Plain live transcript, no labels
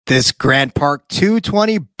This Grant Park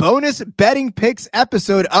 220 bonus betting picks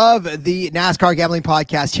episode of the NASCAR Gambling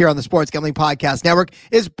Podcast here on the Sports Gambling Podcast Network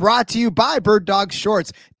is brought to you by Bird Dog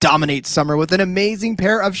Shorts. Dominate summer with an amazing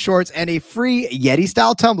pair of shorts and a free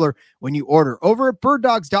Yeti-style tumbler when you order over at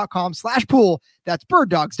birddogs.com/pool. That's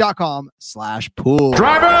birddogs.com/pool.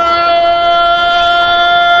 Driver,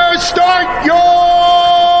 start your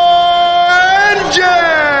engine!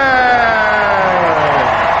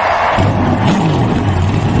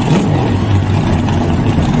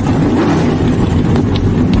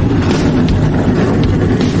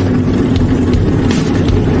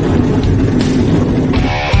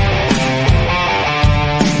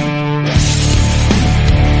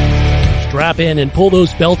 Strap in and pull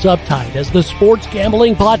those belts up tight as the Sports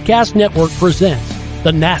Gambling Podcast Network presents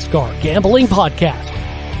the NASCAR Gambling Podcast.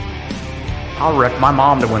 I'll wreck my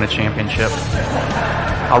mom to win a championship.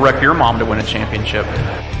 I'll wreck your mom to win a championship.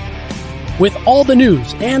 With all the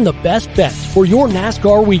news and the best bets for your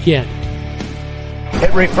NASCAR weekend.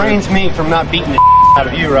 It refrains me from not beating the out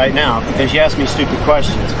of you right now because you ask me stupid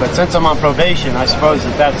questions. But since I'm on probation, I suppose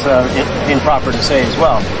that's improper to say as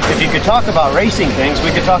well. If you could talk about racing things, we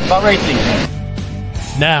could talk about racing things.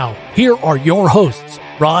 Now, here are your hosts,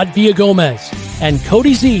 Rod Villagomez and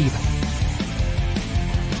Cody Zeeb.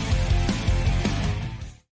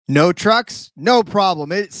 No trucks, no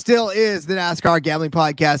problem. It still is the NASCAR Gambling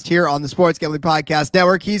Podcast here on the Sports Gambling Podcast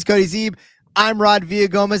Network. He's Cody Zeeb. I'm Rod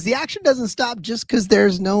Villagomez. The action doesn't stop just because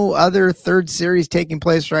there's no other third series taking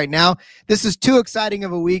place right now. This is too exciting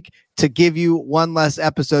of a week to give you one less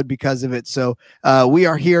episode because of it. So we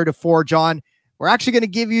are here to forge on. We're actually going to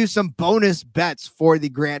give you some bonus bets for the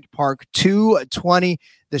Grant Park 220,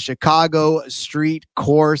 the Chicago Street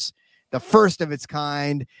Course, the first of its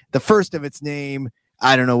kind, the first of its name.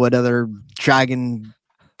 I don't know what other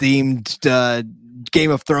dragon-themed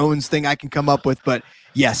Game of Thrones thing I can come up with, but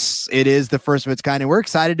yes, it is the first of its kind, and we're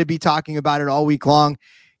excited to be talking about it all week long.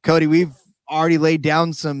 Cody, we've already laid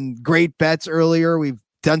down some great bets earlier. We've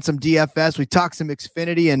done some DFS. We talked some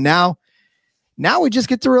Xfinity, and now we just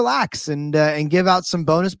get to relax and give out some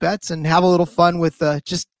bonus bets and have a little fun with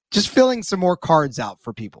just filling some more cards out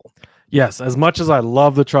for people. Yes, as much as I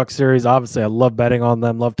love the Truck Series, obviously I love betting on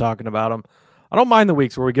them, love talking about them. I don't mind the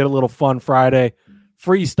weeks where we get a little fun Friday,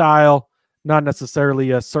 freestyle, not necessarily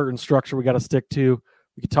a certain structure we got to stick to.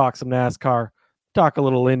 We can talk some NASCAR, talk a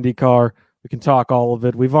little IndyCar. We can talk all of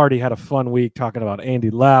it. We've already had a fun week talking about Andy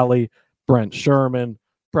Lally, Brent Sherman,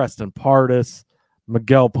 Preston Pardus,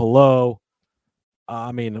 Miguel Pillow.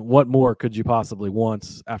 I mean, what more could you possibly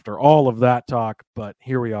want after all of that talk? But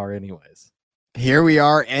here we are anyways. Here we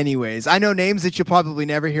are anyways. I know names that you'll probably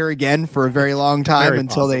never hear again for a very long time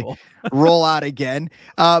until possible. They roll out again.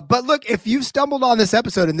 But look, if you've stumbled on this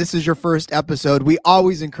episode and this is your first episode, we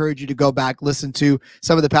always encourage you to go back, listen to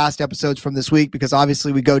some of the past episodes from this week, because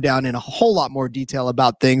obviously we go down in a whole lot more detail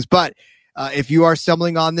about things. But if you are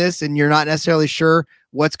stumbling on this and you're not necessarily sure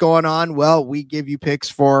what's going on, well, we give you picks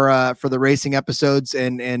for the racing episodes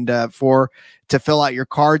and to fill out your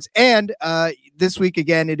cards. And this week,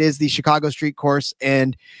 again, it is the Chicago Street Course,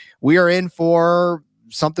 and we are in for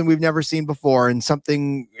something we've never seen before and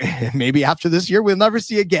something maybe after this year we'll never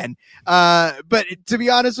see again. But to be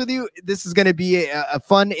honest with you, this is going to be a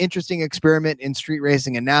fun, interesting experiment in street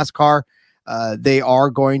racing and NASCAR. They are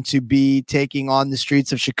going to be taking on the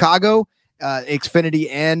streets of Chicago. Xfinity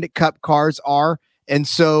and Cup cars are. And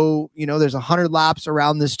so, there's 100 laps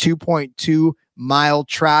around this 2.2 mile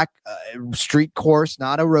track, street course,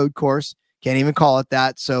 not a road course. Can't even call it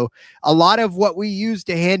that. So a lot of what we use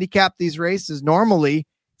to handicap these races normally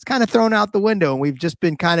is kind of thrown out the window. And we've just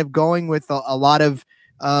been kind of going with a lot of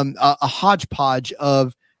a hodgepodge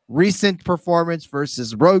of recent performance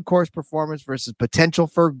versus road course performance versus potential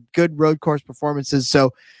for good road course performances.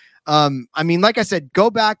 So, like I said, go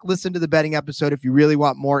back, listen to the betting episode if you really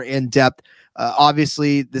want more in depth.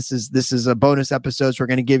 Obviously, this is a bonus episode, so we're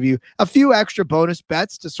going to give you a few extra bonus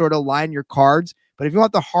bets to sort of line your cards. But if you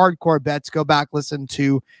want the hardcore bets, go back, listen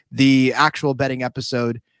to the actual betting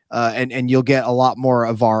episode, and you'll get a lot more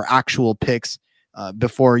of our actual picks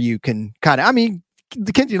before you can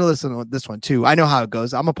continue to listen to this one too. I know how it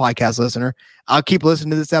goes. I'm a podcast listener. I'll keep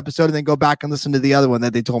listening to this episode and then go back and listen to the other one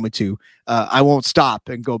that they told me to. I won't stop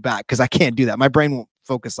and go back because I can't do that. My brain won't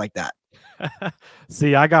focus like that.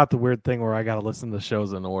 See, I got the weird thing where I got to listen to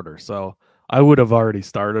shows in order. So I would have already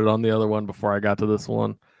started on the other one before I got to this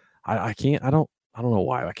one. I can't, I don't know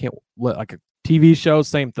why. I can't, like a TV show,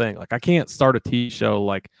 same thing. Like I can't start a TV show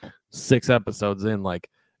like 6 episodes in. Like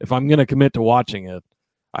if I'm going to commit to watching it,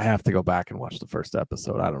 I have to go back and watch the first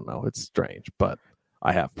episode. I don't know. It's strange, but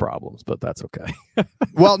I have problems, but that's okay.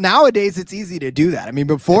 Well, nowadays it's easy to do that. I mean,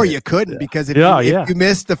 before you couldn't, because if you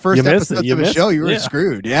missed the first episode of a show, you were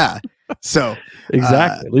screwed. Yeah. So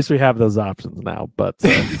exactly. At least we have those options now. But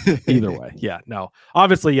either way,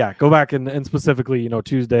 obviously, go back and specifically,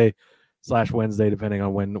 Tuesday/Wednesday, depending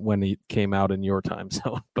on when it came out in your time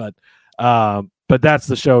zone. But that's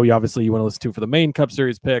the show you want to listen to for the main Cup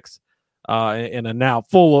Series picks and a now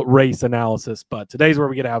full race analysis. But today's where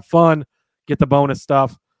we get to have fun, get the bonus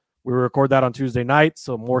stuff. We record that on Tuesday night,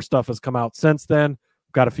 so more stuff has come out since then.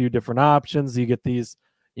 We've got a few different options. You get these,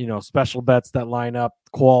 special bets that line up.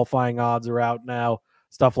 Qualifying odds are out now,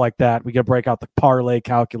 stuff like that. We get to break out the parlay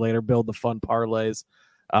calculator, build the fun parlays.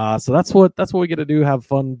 So that's what we get to do, have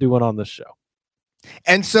fun doing on this show.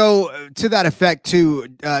 And so to that effect too,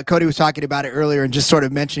 Cody was talking about it earlier and just sort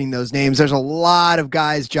of mentioning those names. There's a lot of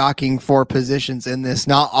guys jockeying for positions in this.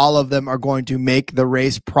 Not all of them are going to make the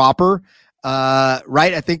race proper.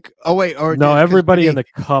 Right? I think. Oh wait, or no, everybody in the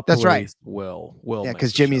Cup. That's right. Will. Yeah,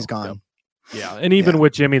 because Jimmy's gone. Yep. Yeah, and even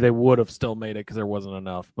with Jimmy, they would have still made it because there wasn't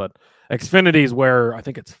enough. But Xfinity is where I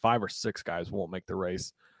think it's 5 or 6 guys won't make the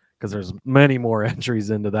race because there's many more entries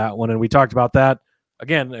into that one, and we talked about that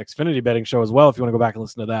again. Xfinity betting show as well. If you want to go back and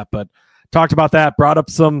listen to that, but talked about that, brought up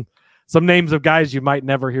some names of guys you might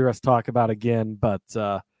never hear us talk about again. But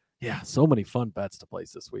so many fun bets to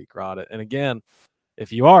place this week, Rod. And again, if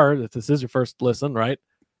this is your first listen, right,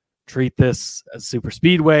 treat this as super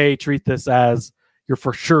speedway, treat this as you're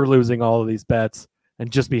for sure losing all of these bets,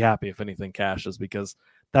 and just be happy if anything cashes, because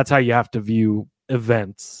that's how you have to view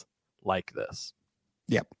events like this.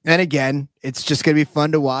 Yep. And again, it's just going to be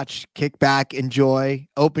fun to watch, kick back, enjoy,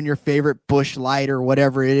 open your favorite Busch Light or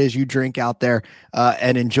whatever it is you drink out there,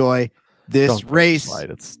 and enjoy this race.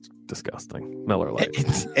 Light. It's disgusting. Miller Lite.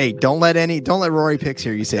 Hey, don't let Rory Picks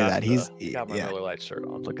hear you say that. He's got my Miller Lite shirt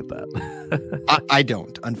on. Look at that. I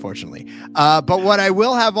don't, unfortunately. But what I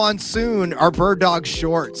will have on soon are Bird Dog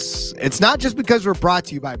shorts. It's not just because we're brought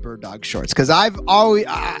to you by Bird Dog shorts, because I've always,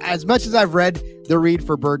 as much as I've read the read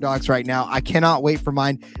for Bird Dogs right now, I cannot wait for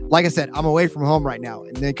mine. Like I said, I'm away from home right now,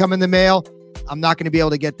 and they come in the mail. I'm not going to be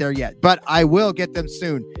able to get there yet, but I will get them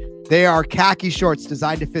soon. They are khaki shorts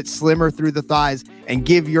designed to fit slimmer through the thighs and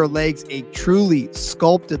give your legs a truly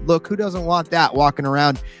sculpted look. Who doesn't want that walking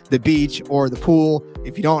around the beach or the pool?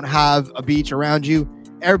 If you don't have a beach around you,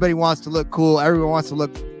 everybody wants to look cool. Everyone wants to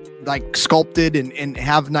look like sculpted and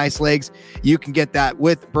have nice legs. You can get that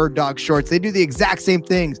with Bird Dog shorts. They do the exact same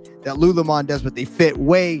things that Lululemon does, but they fit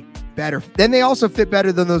way better. Then they also fit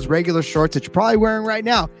better than those regular shorts that you're probably wearing right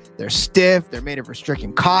now. They're stiff. They're made of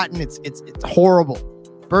restricting cotton. It's horrible.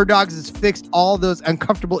 Bird Dogs has fixed all those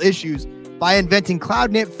uncomfortable issues by inventing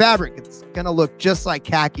cloud knit fabric. It's going to look just like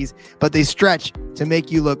khakis, but they stretch to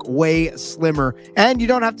make you look way slimmer, and you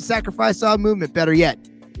don't have to sacrifice on movement. Better yet,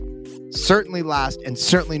 certainly last and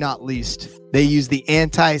certainly not least, they use the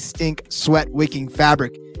anti-stink sweat wicking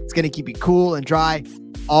fabric. It's going to keep you cool and dry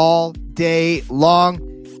all day long.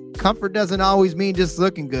 Comfort doesn't always mean just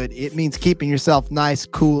looking good. It means keeping yourself nice,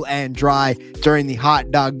 cool, and dry during the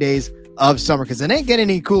hot dog days of summer, because it ain't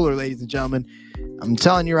getting any cooler, ladies and gentlemen. I'm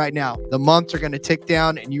telling you right now, the months are going to tick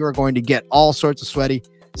down and you are going to get all sorts of sweaty.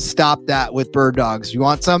 Stop that with Bird Dogs. You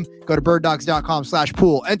want some? Go to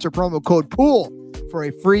birddogs.com/pool. Enter promo code POOL for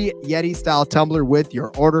a free Yeti style tumbler with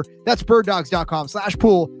your order. That's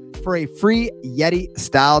birddogs.com/pool for a free Yeti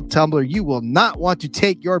style tumbler. You will not want to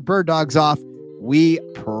take your Bird Dogs off. We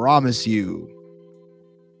promise you.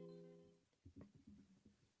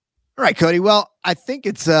 All right, Cody. Well, I think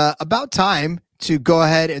it's about time to go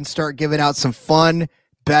ahead and start giving out some fun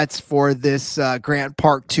bets for this Grant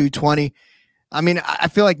Park 220. I mean, I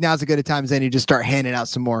feel like now's as good a time as any to just start handing out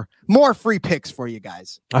some more free picks for you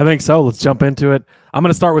guys. I think so. Let's jump into it. I'm going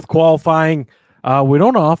to start with qualifying. We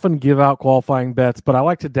don't often give out qualifying bets, but I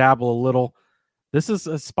like to dabble a little. This is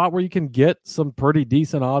a spot where you can get some pretty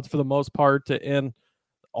decent odds for the most part to end.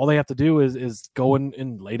 All they have to do is go in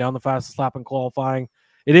and lay down the fastest lap in qualifying.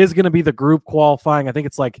 It is going to be the group qualifying. I think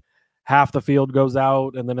it's like half the field goes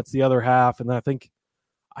out, and then it's the other half. And then I think,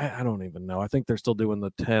 I don't even know. I think they're still doing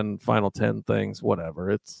the final 10 things,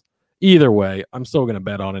 whatever. It's either way, I'm still going to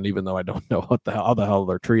bet on it, even though I don't know how the hell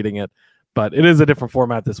they're treating it. But it is a different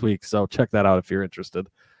format this week, so check that out if you're interested.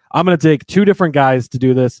 I'm going to take 2 different guys to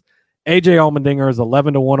do this. AJ Allmendinger is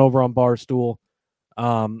 11-1 over on Barstool.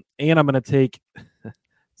 And I'm going to take,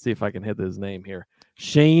 see if I can hit his name here,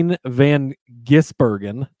 Shane Van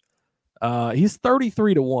Gisbergen. He's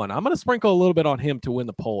 33-1. I'm going to sprinkle a little bit on him to win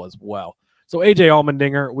the poll as well. So AJ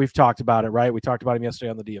Allmendinger, we've talked about it, right? We talked about him yesterday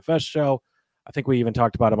on the DFS show. I think we even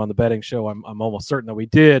talked about him on the betting show. I'm almost certain that we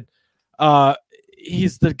did.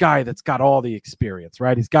 he's the guy that's got all the experience,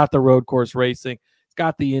 right? He's got the road course racing. He's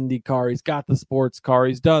got the Indy car. He's got the sports car.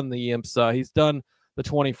 He's done the IMSA. He's done the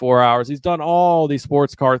 24 hours. He's done all these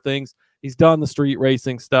sports car things. He's done the street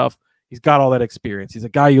racing stuff. He's got all that experience. He's a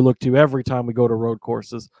guy you look to every time we go to road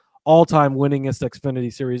courses. All-time winningest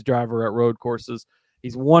Xfinity Series driver at road courses.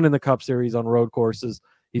 He's won in the Cup Series on road courses.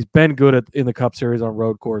 He's been good in the Cup Series on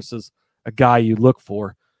road courses. A guy you look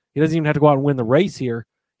for. He doesn't even have to go out and win the race here.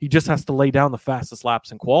 He just has to lay down the fastest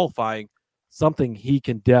laps in qualifying, something he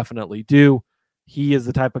can definitely do. He is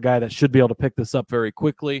the type of guy that should be able to pick this up very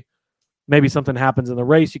quickly. Maybe something happens in the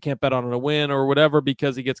race. You can't bet on a win or whatever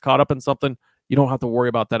because he gets caught up in something. You don't have to worry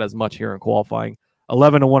about that as much here in qualifying.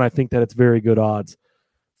 11-1, I think that it's very good odds.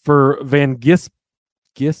 For Van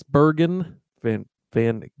Gisbergen, Van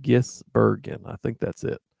Gisbergen, I think that's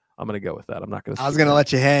it. I'm going to go with that. I'm not going to. I was going to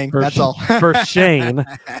let you hang. That's all. For Shane,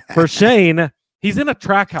 he's in a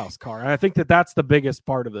Trackhouse car, and I think that that's the biggest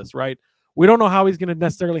part of this, right? We don't know how he's going to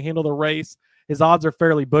necessarily handle the race. His odds are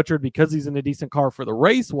fairly butchered because he's in a decent car for the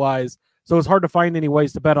race-wise, so it's hard to find any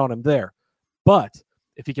ways to bet on him there. But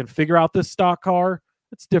if he can figure out this stock car,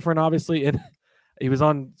 it's different, obviously. And he was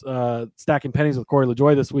on Stacking Pennies with Corey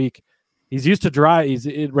LaJoie this week. He's used to drive.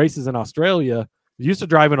 It races in Australia. He's used to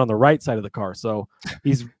driving on the right side of the car, so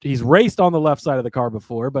he's raced on the left side of the car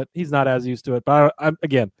before, but he's not as used to it. But I'm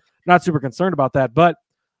again not super concerned about that. But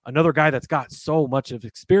another guy that's got so much of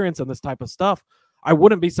experience in this type of stuff, I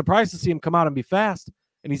wouldn't be surprised to see him come out and be fast.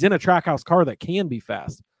 And he's in a Trackhouse car that can be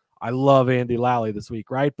fast. I love Andy Lally this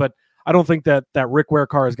week, right? But I don't think that Rick Ware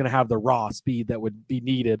car is going to have the raw speed that would be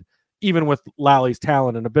needed, even with Lally's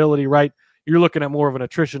talent and ability, right? You're looking at more of an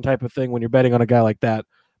attrition type of thing when you're betting on a guy like that.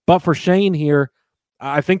 But for Shane here,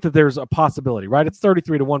 I think that there's a possibility, right? It's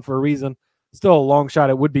 33-1 for a reason. Still a long shot.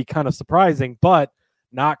 It would be kind of surprising, but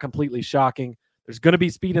not completely shocking. There's going to be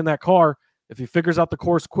speed in that car. If he figures out the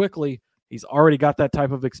course quickly, he's already got that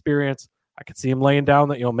type of experience. I could see him laying down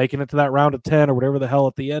that, making it to that round of 10 or whatever the hell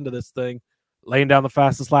at the end of this thing, laying down the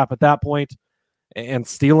fastest lap at that point and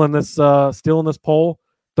stealing this pole.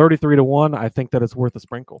 33-1. I think that it's worth a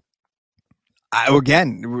sprinkle.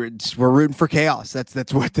 Again, we're rooting for chaos.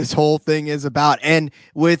 That's what this whole thing is about. And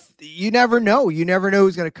you never know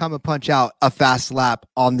who's going to come and punch out a fast lap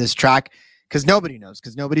on this track, because nobody knows,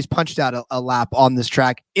 because nobody's punched out a lap on this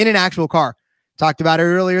track in an actual car. Talked about it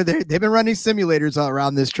earlier. They've been running simulators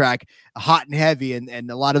around this track, hot and heavy, and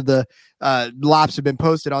a lot of the laps have been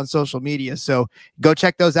posted on social media. So go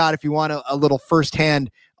check those out if you want a little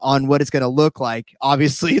firsthand on what it's going to look like.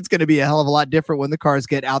 Obviously, it's going to be a hell of a lot different when the cars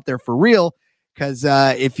get out there for real. Because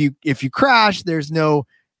if you crash, there's no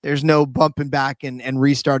bumping back and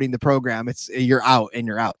restarting the program. You're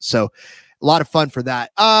out. So a lot of fun for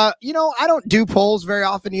that. I don't do polls very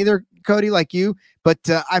often either, Cody, like you, but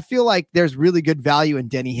I feel like there's really good value in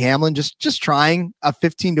Denny Hamlin. Just trying a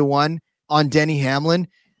 15-1 on Denny Hamlin.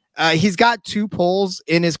 He's got 2 polls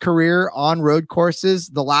in his career on road courses,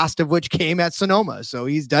 the last of which came at Sonoma. So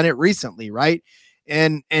he's done it recently, right?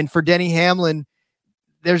 And for Denny Hamlin,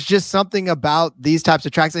 there's just something about these types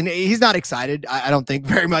of tracks, and he's not excited. I don't think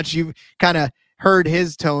very much. You've kind of heard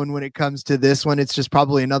his tone when it comes to this one. It's just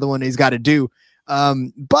probably another one he's got to do.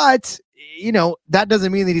 But that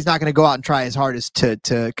doesn't mean that he's not going to go out and try his hardest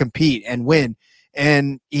to compete and win.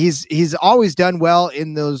 And he's always done well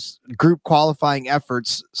in those group qualifying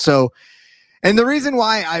efforts. So, and the reason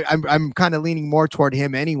why I'm kind of leaning more toward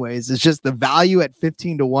him anyways is just the value at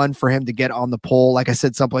 15-1 for him to get on the pole. Like I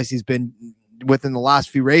said, someplace he's been within the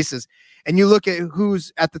last few races, and you look at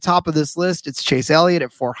who's at the top of this list. It's Chase Elliott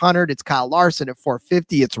at 400. It's Kyle Larson at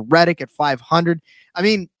 450. It's Reddick at 500. I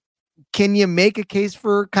mean, can you make a case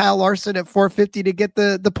for Kyle Larson at 450 to get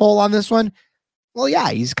the pole on this one? Well,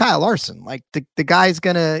 yeah, he's Kyle Larson. Like the guy's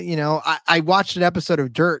gonna, I watched an episode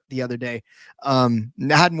of Dirt the other day. I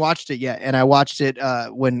hadn't watched it yet, and I watched it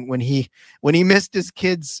when he missed his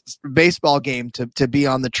kid's baseball game to be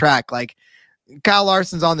on the track. Like, Kyle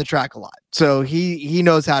Larson's on the track a lot, so he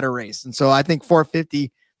knows how to race. And so I think 450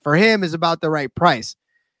 for him is about the right price.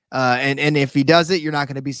 And if he does it, you're not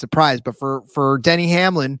going to be surprised. But for Denny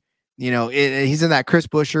Hamlin, he's in that Chris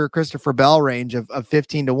Buescher, Christopher Bell range of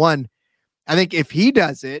 15-1. I think if he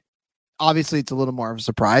does it, obviously it's a little more of a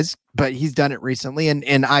surprise, but he's done it recently.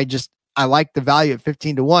 And I like the value at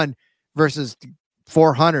 15-1 versus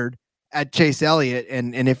 400 at Chase Elliott.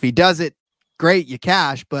 And if he does it, great, you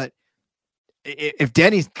cash. But if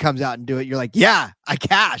Denny comes out and do it, you're like, yeah, I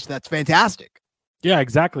cash. That's fantastic. Yeah,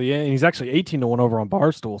 exactly. And he's actually 18-1 over on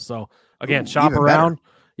Barstool. So again, shop around. Better.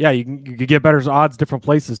 Yeah, you can get better odds different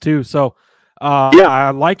places too. So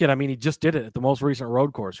I like it. I mean, he just did it at the most recent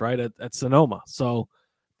road course, right? At Sonoma. So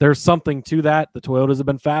there's something to that. The Toyotas have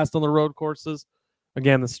been fast on the road courses.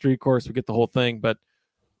 Again, the street course, we get the whole thing, but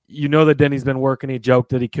you know that Denny's been working. He joked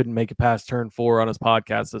that he couldn't make it past turn 4 on his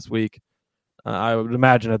podcast this week. I would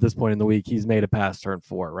imagine at this point in the week, he's made it past turn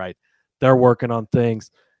 4, right? They're working on things.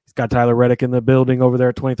 He's got Tyler Reddick in the building over there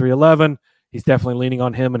at 2311. He's definitely leaning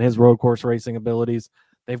on him and his road course racing abilities.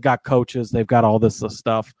 They've got coaches. They've got all this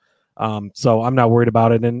stuff. So I'm not worried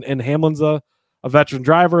about it. And Hamlin's a veteran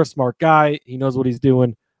driver, a smart guy. He knows what he's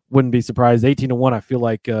doing. Wouldn't be surprised. 18-1, I feel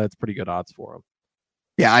like it's pretty good odds for him.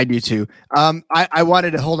 Yeah, I do too. I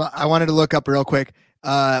wanted to hold on. I wanted to look up real quick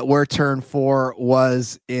where turn 4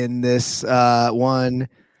 was in this 1,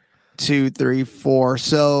 2, 3, 4.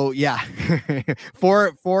 So yeah,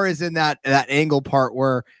 four is in that angle part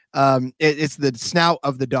where it's the snout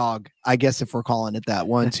of the dog, I guess, if we're calling it that.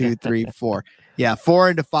 1, 2, 3, 4. Yeah,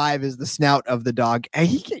 4 into 5 is the snout of the dog. Hey,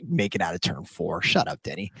 he can make it out of turn 4. Shut up,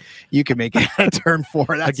 Denny. You can make it out of turn 4.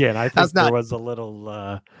 Again, I think there was a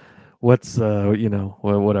little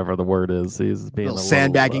whatever the word is. He's being a little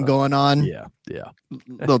sandbagging going on. Yeah.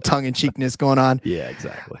 Little tongue in cheekness going on. Yeah,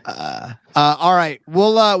 exactly. All right,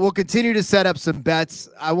 we'll continue to set up some bets.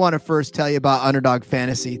 I want to first tell you about Underdog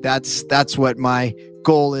Fantasy. That's what my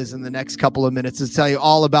goal is in the next couple of minutes, is tell you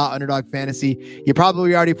all about Underdog Fantasy. You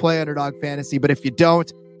probably already play Underdog Fantasy, but if you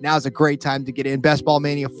don't, now's a great time to get in. Best Ball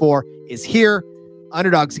Mania 4 is here.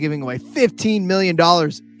 Underdog's giving away $15 million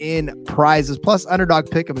in prizes. Plus, Underdog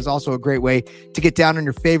Pick'em is also a great way to get down on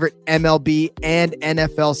your favorite MLB and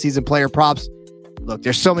NFL season player props. Look,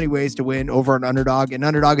 there's so many ways to win over an Underdog, and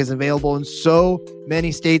Underdog is available in so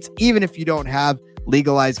many states. Even if you don't have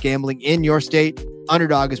legalized gambling in your state,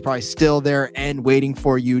 Underdog is probably still there and waiting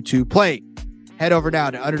for you to play. Head over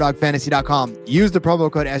now to UnderdogFantasy.com. Use the promo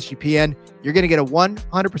code SGPN. You're going to get a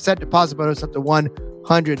 100% deposit bonus up to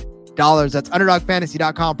 $100. That's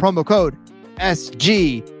UnderdogFantasy.com. Promo code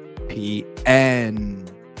SGPN.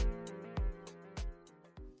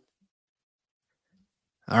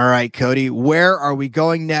 All right, Cody, where are we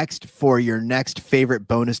going next for your next favorite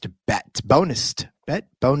bonus bet? Bonus bet.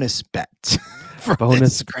 My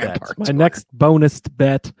next bonus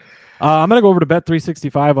bet. I'm going to go over to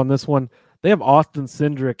Bet365 on this one. They have Austin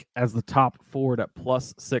Cindric as the top forward at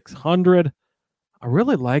plus 600. I'm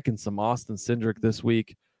really liking some Austin Cindric this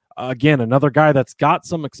week. Again, another guy that's got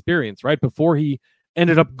some experience, right? Before he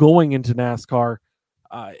ended up going into NASCAR,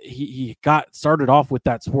 he got started off with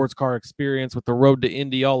that sports car experience with the road to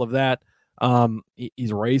Indy, all of that.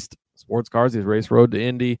 He's raced sports cars. He's raced road to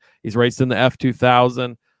Indy. He's raced in the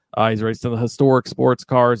F2000. He's raced in the historic sports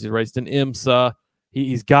cars. He's raced in IMSA.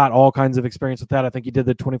 He's got all kinds of experience with that. I think he did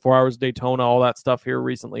the 24 Hours Daytona, all that stuff here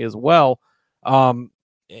recently as well. And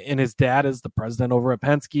his dad is the president over at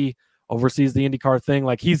Penske, oversees the IndyCar thing.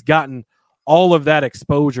 Like, he's gotten all of that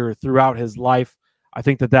exposure throughout his life. I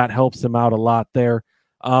think that helps him out a lot there.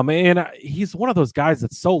 And he's one of those guys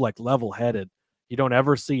that's so like level-headed. You don't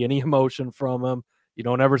ever see any emotion from him. You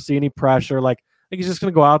don't ever see any pressure. Like, I think he's just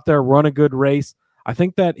going to go out there, run a good race. I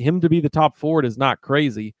think that him to be the top forward is not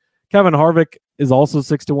crazy. Kevin Harvick is also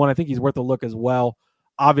 6-1. I think he's worth a look as well.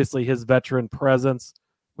 Obviously, his veteran presence.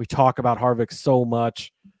 We talk about Harvick so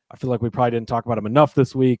much. I feel like we probably didn't talk about him enough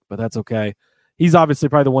this week, but that's okay. He's obviously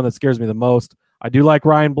probably the one that scares me the most. I do like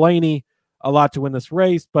Ryan Blaney a lot to win this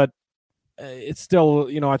race, but it's still,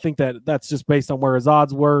 I think that's just based on where his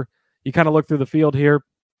odds were. You kind of look through the field here.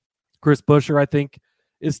 Chris Buescher, I think,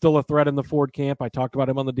 is still a threat in the Ford camp. I talked about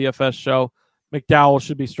him on the DFS show. McDowell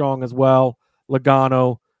should be strong as well.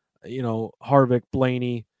 Logano, Harvick,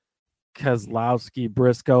 Blaney, Keselowski,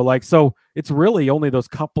 Briscoe. Like, so it's really only those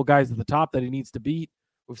couple guys at the top that he needs to beat.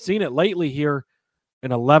 We've seen it lately here.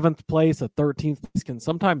 An 11th place, a 13th place can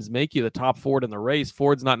sometimes make you the top forward in the race.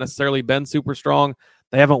 Ford's not necessarily been super strong.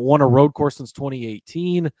 They haven't won a road course since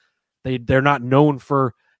 2018. They're not known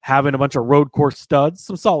for having a bunch of road course studs.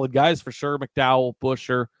 Some solid guys for sure. McDowell,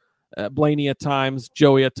 Buescher, Blaney at times,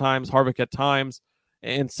 Joey at times, Harvick at times.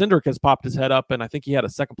 And Cindric has popped his head up, and I think he had a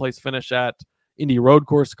second place finish at Indy Road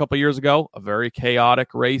Course a couple years ago. A very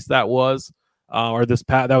chaotic race that was,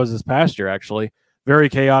 that was this past year actually. Very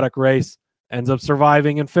chaotic race. Ends up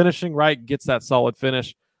surviving and finishing right. Gets that solid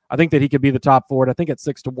finish. I think that he could be the top forward. I think at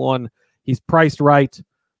 6-1, he's priced right.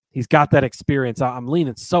 He's got that experience. I'm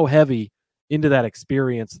leaning so heavy into that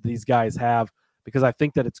experience these guys have because I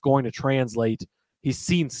think that it's going to translate. He's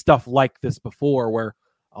seen stuff like this before where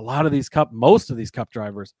most of these cup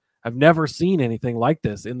drivers have never seen anything like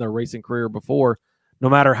this in their racing career before, no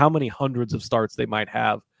matter how many hundreds of starts they might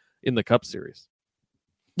have in the Cup Series.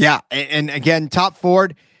 Yeah, and again, top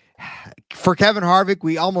forward for Kevin Harvick,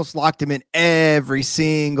 we almost locked him in every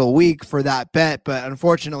single week for that bet, but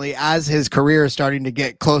unfortunately, as his career is starting to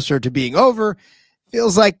get closer to being over,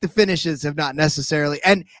 feels like the finishes have not necessarily,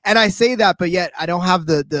 and I say that, but yet I don't have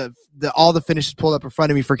the all the finishes pulled up in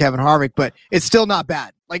front of me for Kevin Harvick, but it's still not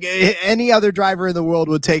bad. Like any other driver in the world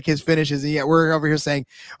would take his finishes, and yet we're over here saying,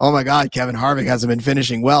 "Oh my God, Kevin Harvick hasn't been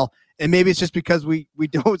finishing well," and maybe it's just because we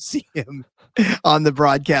don't see him on the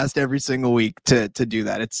broadcast every single week to do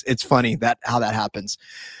that. It's funny that how that happens.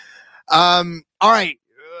 All right.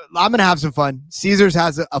 I'm going to have some fun. Caesars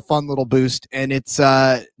has a fun little boost, and it's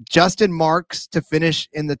Justin Marks to finish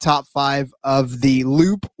in the top 5 of the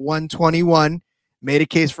Loop 121. Made a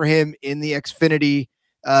case for him in the Xfinity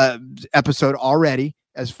episode already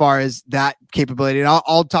as far as that capability. And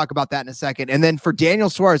I'll talk about that in a second. And then for Daniel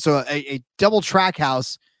Suarez, so a double track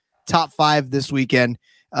house top 5 this weekend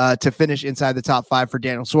to finish inside the top 5 for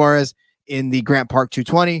Daniel Suarez in the Grant Park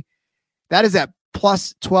 220. That is at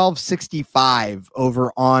plus 1265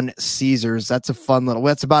 over on Caesars. That's a fun little,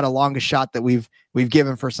 that's about a longest shot that we've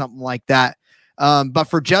given for something like that. But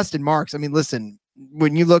for Justin Marks, I mean, listen,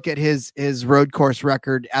 when you look at his road course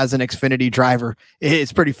record as an Xfinity driver,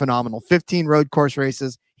 it's pretty phenomenal. 15 road course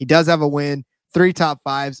races. He does have a win, 3 top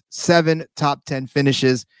 5s, 7 top 10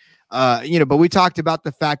 finishes. But we talked about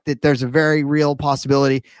the fact that there's a very real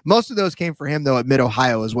possibility. Most of those came for him though at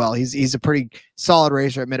Mid-Ohio as well. He's a pretty solid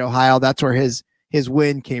racer at Mid-Ohio. That's where his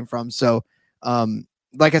win came from. So,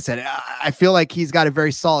 like I said, I feel like he's got a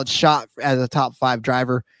very solid shot as a top 5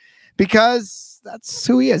 driver because that's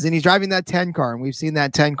who he is. And he's driving that 10 car. And we've seen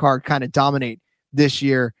that 10 car kind of dominate this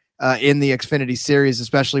year in the Xfinity series,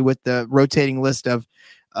 especially with the rotating list of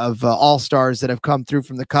all-stars that have come through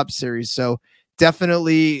from the Cup series. So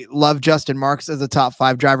definitely love Justin Marks as a top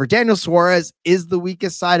 5 driver. Daniel Suarez is the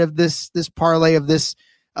weakest side of this parlay of this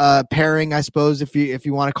pairing, I suppose, if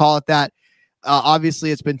you want to call it that.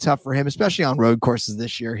 Obviously, it's been tough for him, especially on road courses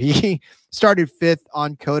this year. He started 5th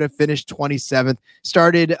on COTA, finished 27th,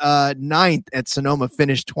 started 9th at Sonoma,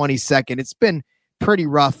 finished 22nd. It's been pretty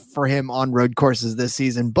rough for him on road courses this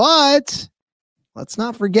season, but let's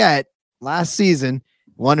not forget last season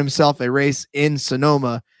won himself a race in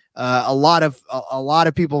Sonoma. A lot of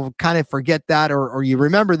people kind of forget that, or you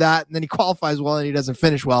remember that, and then he qualifies well and he doesn't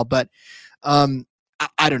finish well. But I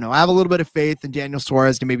don't know. I have a little bit of faith in Daniel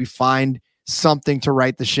Suarez to maybe find something to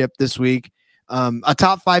right the ship this week. A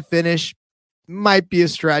top 5 finish might be a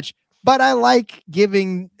stretch, but I like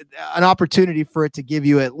giving an opportunity for it to give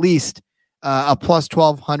you at least a plus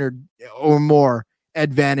 1200 or more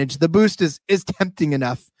advantage. The boost is tempting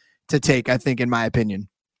enough to take, I think, in my opinion.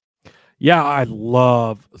 Yeah, I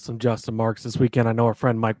love some Justin Marks this weekend. I know our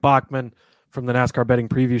friend Mike Bachman from the NASCAR Betting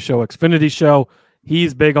Preview Show, Xfinity Show.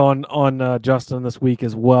 He's big on Justin this week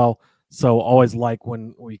as well. So always like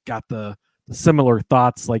when we got the similar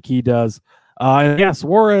thoughts like he does. And yeah,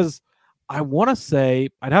 Suarez, I want to say,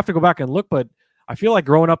 I'd have to go back and look, but I feel like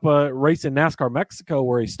growing up a race in NASCAR Mexico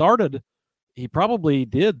where he started, he probably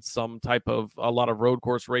did some type of a lot of road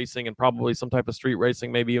course racing and probably some type of street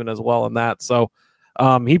racing, maybe even as well in that. So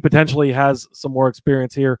he potentially has some more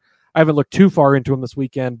experience here. I haven't looked too far into him this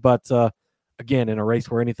weekend, but again, in a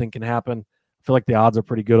race where anything can happen, I feel like the odds are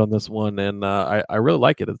pretty good on this one, and I really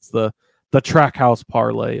like it. It's the Trackhouse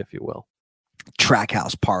parlay, if you will.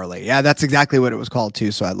 Trackhouse parlay. Yeah, that's exactly what it was called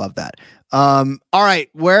too. So I love that. All right,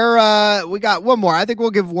 where we got one more. I think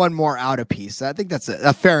we'll give one more out a piece. I think that's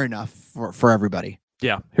a fair enough for everybody.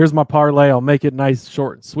 Yeah, here's my parlay. I'll make it nice,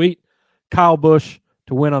 short, and sweet. Kyle Busch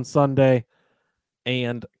to win on Sunday,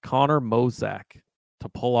 and Connor Mosack to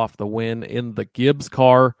pull off the win in the Gibbs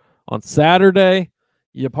car on Saturday.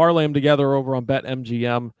 You parlay them together over on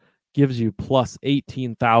BetMGM, gives you plus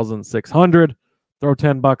 18,600. Throw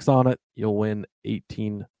 $10 on it, you'll win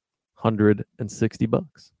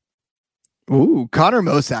 $1,860. Ooh, Connor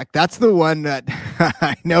Mosack. That's the one that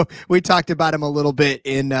I know we talked about him a little bit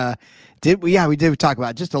in did we? Yeah, we did talk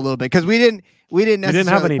about it just a little bit because we didn't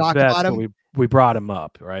necessarily have any talk bets, about him. But we brought him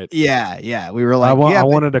up, right? Yeah. We were like, I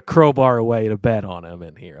wanted a crowbar away to bet on him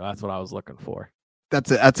in here. That's what I was looking for.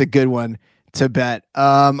 That's a good one to bet.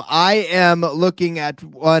 I am looking at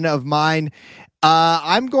one of mine.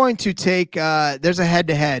 I'm going to take there's a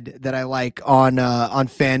head-to-head that I like on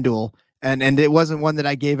FanDuel, and it wasn't one that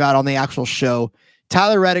I gave out on the actual show.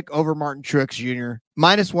 Tyler Reddick over Martin Truex Jr.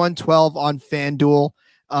 minus 112 on FanDuel.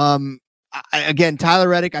 Again, Tyler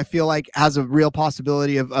Reddick, I feel like has a real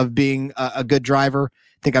possibility of being a good driver.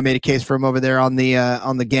 I think I made a case for him over there on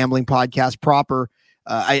the gambling podcast proper.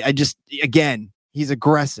 I just, again, he's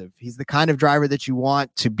aggressive. He's the kind of driver that you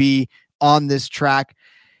want to be on this track.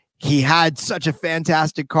 He had such a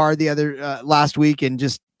fantastic car the other last week and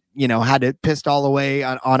just had it pissed all the way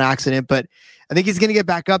on accident, but I think he's going to get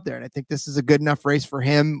back up there. And I think this is a good enough race for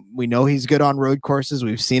him. We know he's good on road courses.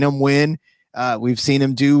 We've seen him win. We've seen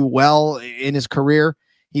him do well in his career.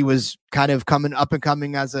 He was kind of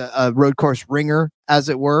coming as a road course ringer, as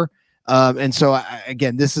it were. And so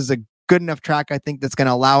again, this is a good enough track, I think, that's going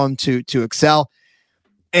to allow him to excel.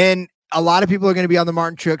 And a lot of people are going to be on the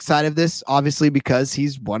Martin Truex side of this, obviously, because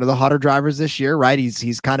he's one of the hotter drivers this year, right?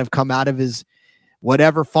 He's kind of come out of his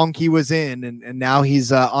whatever funk he was in, and now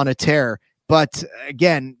he's on a tear. But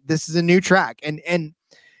again, this is a new track, and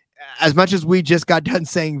as much as we just got done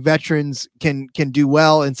saying veterans can do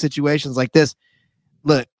well in situations like this,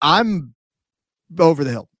 look, I'm over the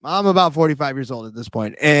hill. I'm about 45 years old at this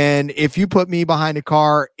point, and if you put me behind a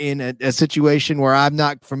car in a situation where I'm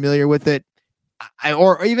not familiar with it,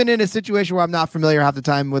 or even in a situation where I'm not familiar half the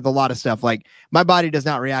time with a lot of stuff, like my body does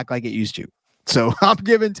not react like it used to. So I'm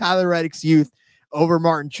giving Tyler Reddick's youth over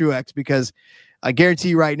Martin Truex, because I guarantee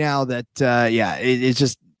you right now that, it's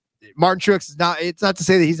just Martin Truex is not, it's not to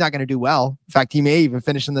say that he's not going to do well. In fact, he may even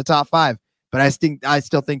finish in the top 5, but I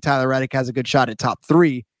still think Tyler Reddick has a good shot at top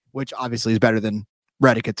 3, which obviously is better than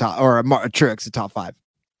Reddick at top, or Truex at top 5.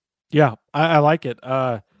 Yeah, I like it.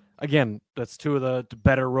 Again, that's two of the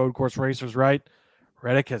better road course racers, right?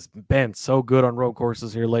 Reddick has been so good on road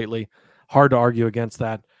courses here lately. Hard to argue against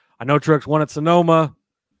that. I know Truex won at Sonoma.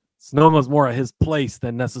 Sonoma's more at his place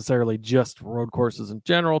than necessarily just road courses in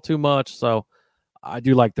general too much. So I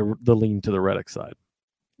do like the lean to the Reddick side.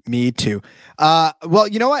 Me too. Well,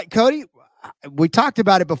 you know what, Cody? We talked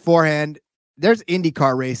about it beforehand. There's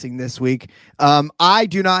IndyCar racing this week. I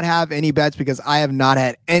do not have any bets because I have not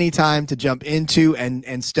had any time to jump into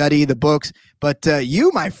and study the books. But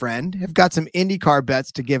you, my friend, have got some IndyCar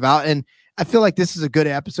bets to give out. And I feel like this is a good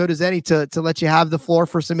episode as any to let you have the floor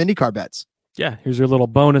for some IndyCar bets. Yeah, here's your little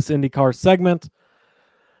bonus IndyCar segment.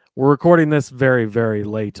 We're recording this very, very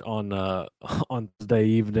late on today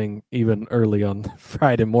evening, even early on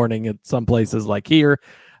Friday morning at some places like here.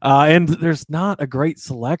 And there's not a great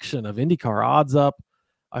selection of IndyCar odds up.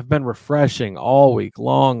 I've been refreshing all week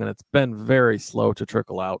long, and it's been very slow to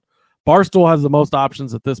trickle out. Barstool has the most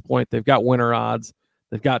options at this point. They've got winner odds.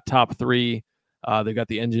 They've got top 3. They've got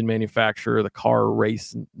the engine manufacturer, the car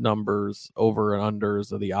race numbers, over and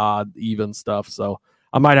unders, of the odd, even stuff. So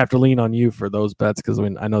I might have to lean on you for those bets, because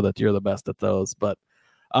I know that you're the best at those. But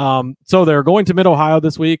so they're going to Mid-Ohio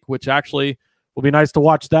this week, which actually will be nice to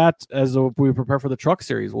watch that as we prepare for the Truck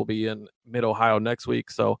Series. We'll be in Mid-Ohio next week.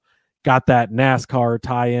 So got that NASCAR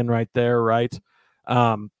tie-in right there, right?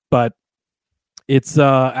 But it's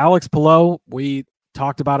Alex Palou. We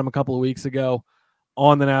talked about him a couple of weeks ago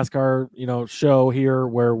on the NASCAR, show here,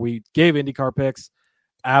 where we gave IndyCar picks.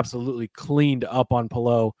 Absolutely cleaned up on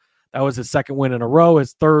Palou. That was his second win in a row,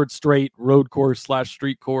 his third straight road course /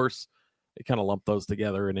 street course. They kind of lump those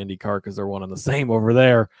together in IndyCar because they're one and the same over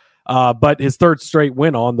there. But his third straight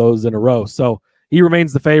win on those in a row. So he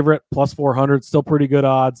remains the favorite, plus 400, still pretty good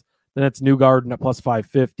odds. Then it's Newgarden at plus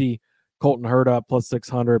 550, Colton Herta plus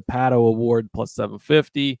 600, Pato O'Ward plus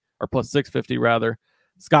 750, or plus 650 rather,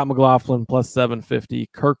 Scott McLaughlin plus 750,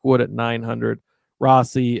 Kirkwood at 900,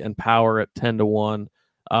 Rossi and Power at 10-1.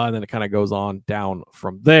 And then it kind of goes on down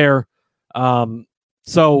from there.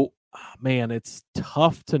 So, man, it's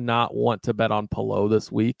tough to not want to bet on Palou this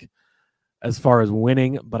week as far as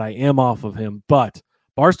winning, but I am off of him. But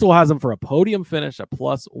Barstool has him for a podium finish at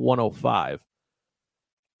plus 105.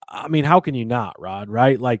 I mean, how can you not, Rod,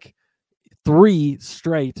 right? Like 3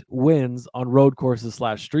 straight wins on road courses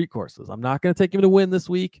 / street courses. I'm not going to take him to win this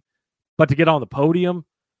week, but to get on the podium,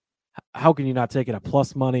 how can you not take it at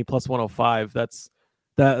plus money, plus 105? That's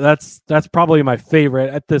probably my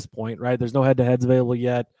favorite at this point, right? There's no head-to-heads available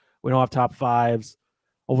yet. We don't have top 5s.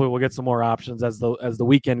 Hopefully we'll get some more options as the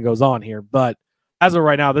weekend goes on here. But as of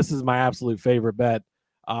right now, this is my absolute favorite bet.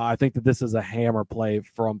 I think that this is a hammer play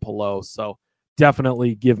from Palou. So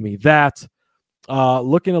definitely give me that.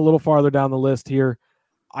 Looking a little farther down the list here,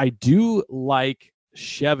 I do like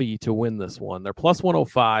Chevy to win this one. They're plus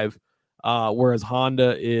 105, whereas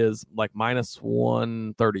Honda is like minus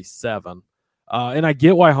 137. And I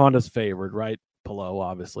get why Honda's favored, right? Palou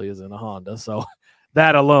obviously is in a Honda, so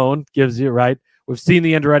that alone gives you, right? We've seen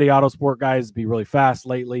the Andretti Autosport guys be really fast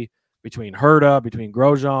lately, between Herta, between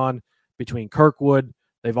Grosjean, between Kirkwood.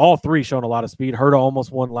 They've all 3 shown a lot of speed. Herta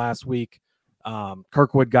almost won last week.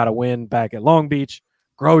 Kirkwood got a win back at Long Beach.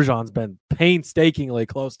 Grosjean's been painstakingly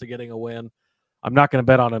close to getting a win. I'm not going to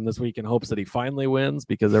bet on him this week in hopes that he finally wins,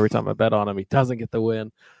 because every time I bet on him, he doesn't get the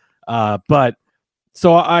win. But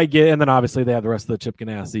so I get, and then obviously they have the rest of the Chip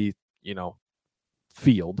Ganassi,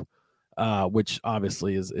 field, which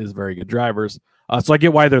obviously is very good drivers. So I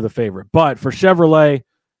get why they're the favorite. But for Chevrolet,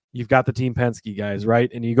 you've got the Team Penske guys,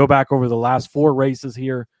 right? And you go back over the last 4 races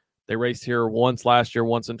here. They raced here once last year,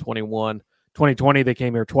 once in 21. 2020, they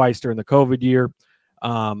came here twice during the COVID year.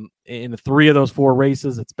 In 3 of those 4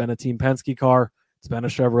 races, it's been a Team Penske car. It's been a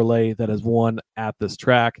Chevrolet that has won at this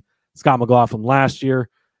track. Scott McLaughlin last year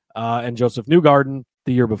and Joseph Newgarden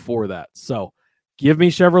the year before that. So give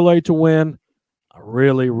me Chevrolet to win. I'm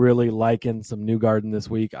really, really liking some Newgarden this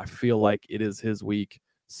week. I feel like it is his week.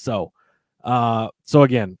 So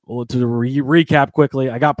again, to recap quickly,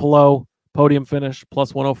 I got Palou, podium finish,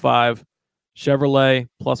 plus 105. Chevrolet,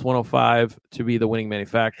 plus 105 to be the winning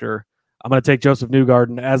manufacturer. I'm going to take Joseph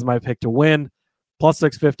Newgarden as my pick to win, plus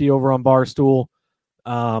 650 over on Barstool.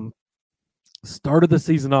 Started the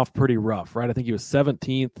season off pretty rough, right? I think he was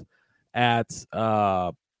 17th at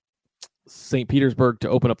St. Petersburg to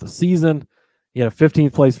open up the season. He had a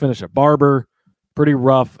 15th place finish at Barber. Pretty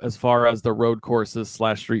rough as far as the road courses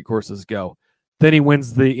 / street courses go. Then he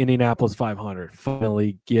wins the Indianapolis 500.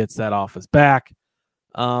 Finally gets that off his back.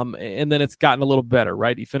 And then it's gotten a little better,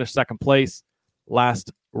 right? He finished 2nd place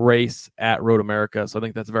last race at Road America. So I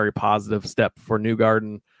think that's a very positive step for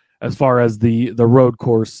Newgarden as far as the road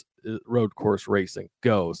course racing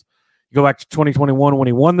goes. You go back to 2021 when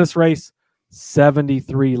he won this race,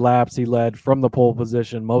 73 laps he led from the pole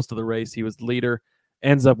position. Most of the race he was the leader,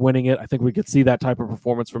 ends up winning it. I think we could see that type of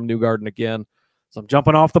performance from Newgarden again. So I'm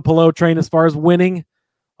jumping off the Palou train as far as winning,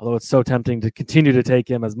 although it's so tempting to continue to take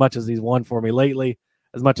him as much as he's won for me lately,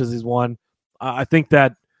 as much as he's won. I think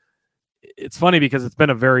that it's funny because it's been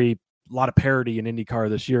a lot of parity in IndyCar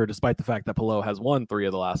this year, despite the fact that Palou has won 3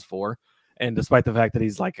 of the last 4. And despite the fact that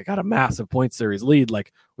he's got a massive point series lead,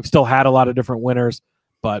 we've still had a lot of different winners,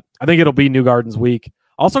 but I think it'll be Newgarden's week.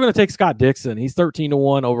 Also going to take Scott Dixon. He's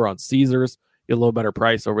 13-1 over on Caesars. Get a little better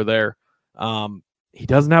price over there. He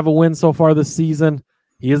doesn't have a win so far this season.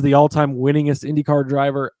 He is the all-time winningest IndyCar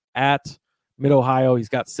driver at Mid-Ohio. He's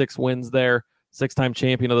got 6 wins there, 6-time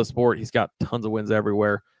champion of the sport. He's got tons of wins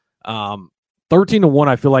everywhere. 13-1,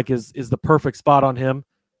 I feel like is the perfect spot on him.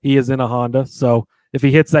 He is in a Honda, so if he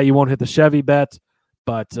hits that, you won't hit the Chevy bet.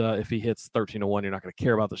 But if he hits 13-1, you're not going to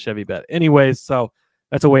care about the Chevy bet anyways. So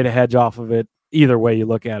that's a way to hedge off of it. Either way you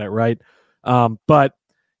look at it, right? But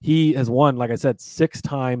he has won, like I said, 6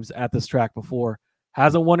 times at this track before.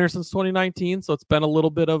 Hasn't won here since 2019, so it's been a little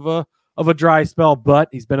bit of a dry spell. But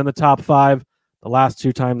he's been in the top 5 the last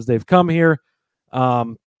 2 times they've come here.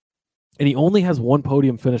 And he only has 1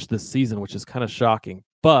 podium finish this season, which is kind of shocking.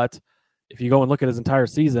 But if you go and look at his entire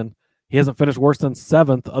season, he hasn't finished worse than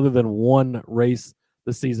 7th other than 1 race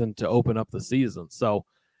this season to open up the season. So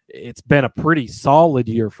it's been a pretty solid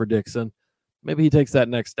year for Dixon. Maybe he takes that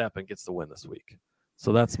next step and gets the win this week.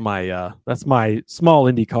 So that's my small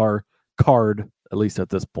IndyCar card, at least at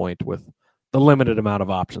this point, with the limited amount of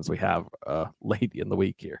options we have late in the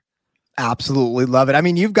week here. Absolutely love it. I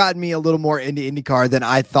mean, you've gotten me a little more into IndyCar than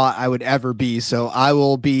I thought I would ever be. So I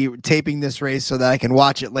will be taping this race so that I can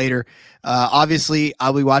watch it later. Obviously,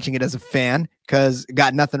 I'll be watching it as a fan because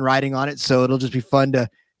got nothing riding on it. So it'll just be fun to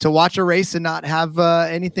watch a race and not have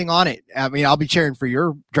anything on it. I mean, I'll be cheering for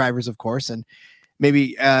your drivers, of course, and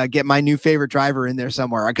maybe get my new favorite driver in there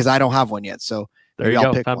somewhere because I don't have one yet. So there you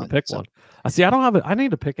go. Time to pick one. I see. I don't have it. I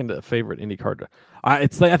need to pick into a favorite IndyCar. I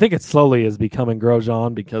think it slowly is becoming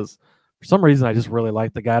Grosjean because for some reason I just really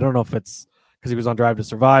like the guy. I don't know if it's because he was on Drive to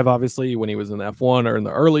Survive, obviously, when he was in the F1 or in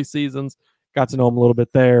the early seasons. Got to know him a little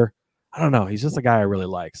bit there. I don't know. He's just a guy I really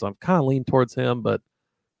like. So I'm kind of leaning towards him, but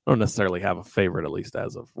I don't necessarily have a favorite, at least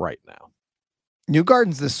as of right now.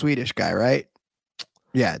 Newgarden's the Swedish guy, right?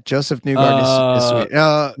 Yeah, Joseph Newgarden is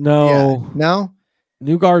Swedish. No. Yeah. No?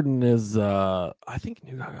 Newgarden is, I think,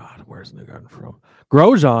 God, where's Newgarden from?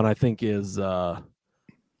 Grosjean, I think, is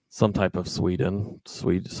some type of Sweden,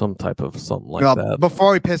 some type of something like that.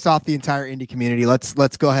 Before we piss off the entire indie community, let's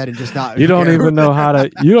go ahead and just not. You don't even know how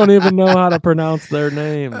to pronounce their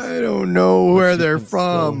names. I don't know where they're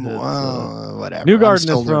from. Whatever.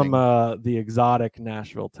 Newgarden is from the exotic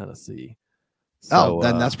Nashville, Tennessee. So,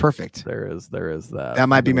 then that's perfect. There is that. That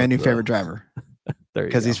might be my new favorite driver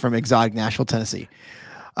because he's from exotic Nashville, Tennessee.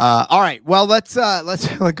 All right. Well, let's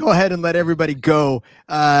go ahead and let everybody go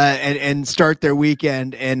and start their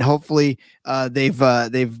weekend, and hopefully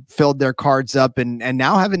they've filled their cards up and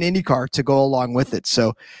now have an IndyCar to go along with it.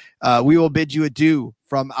 So we will bid you adieu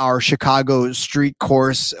from our Chicago street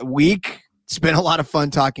course week. It's been a lot of fun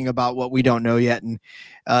talking about what we don't know yet, and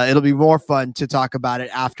it'll be more fun to talk about it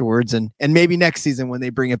afterwards, and maybe next season when they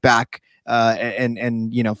bring it back.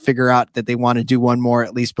 And figure out that they want to do one more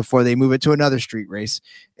at least before they move it to another street race.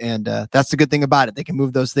 And that's the good thing about it. They can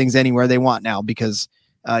move those things anywhere they want now because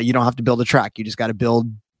You don't have to build a track. You just got to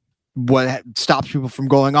build what stops people from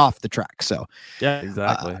going off the track. So yeah,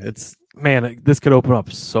 exactly. This could open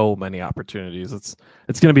up so many opportunities. It's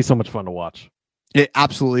going to be so much fun to watch. It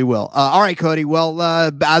absolutely will. All right, Cody. Well,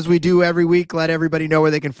 as we do every week, let everybody know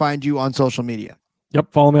where they can find you on social media.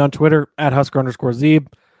 Yep. Follow me on Twitter at Husker_Zeeb.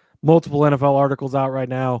 Multiple NFL articles out right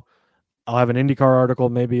now. I'll have an IndyCar article.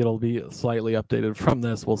 Maybe it'll be slightly updated from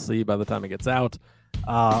this. We'll see by the time it gets out.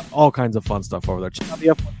 All kinds of fun stuff over there. Check out the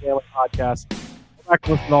F1 Daily Podcast. Go back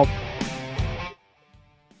and listen to all.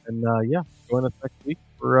 And join us next week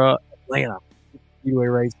for Atlanta Speedway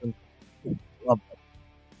racing. Love it.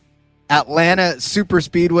 Atlanta Super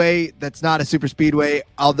Speedway. That's not a super speedway,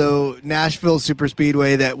 although Nashville Super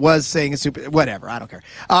Speedway that was saying a super, whatever. I don't care.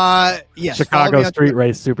 Yes. Chicago Street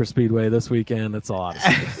Race Super Speedway this weekend. It's a lot of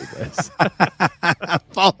super speedways.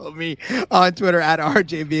 Follow me on Twitter at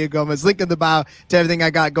RJ Villagomez. Link in the bio to everything I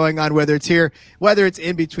got going on, whether it's here, whether it's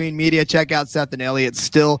in between media. Check out Seth and Elliott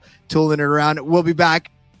still tooling it around. We'll be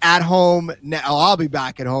back at home. I'll be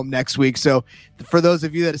back at home next week. So for those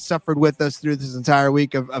of you that have suffered with us through this entire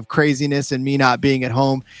week of craziness and me not being at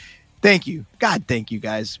home, thank you. God, thank you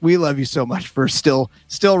guys. We love you so much for still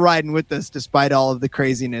riding with us despite all of the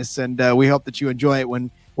craziness. And we hope that you enjoy it when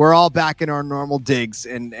we're all back in our normal digs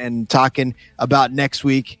and talking about next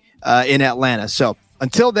week in Atlanta. So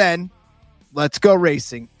until then, let's go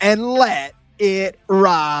racing and let it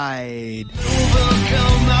ride.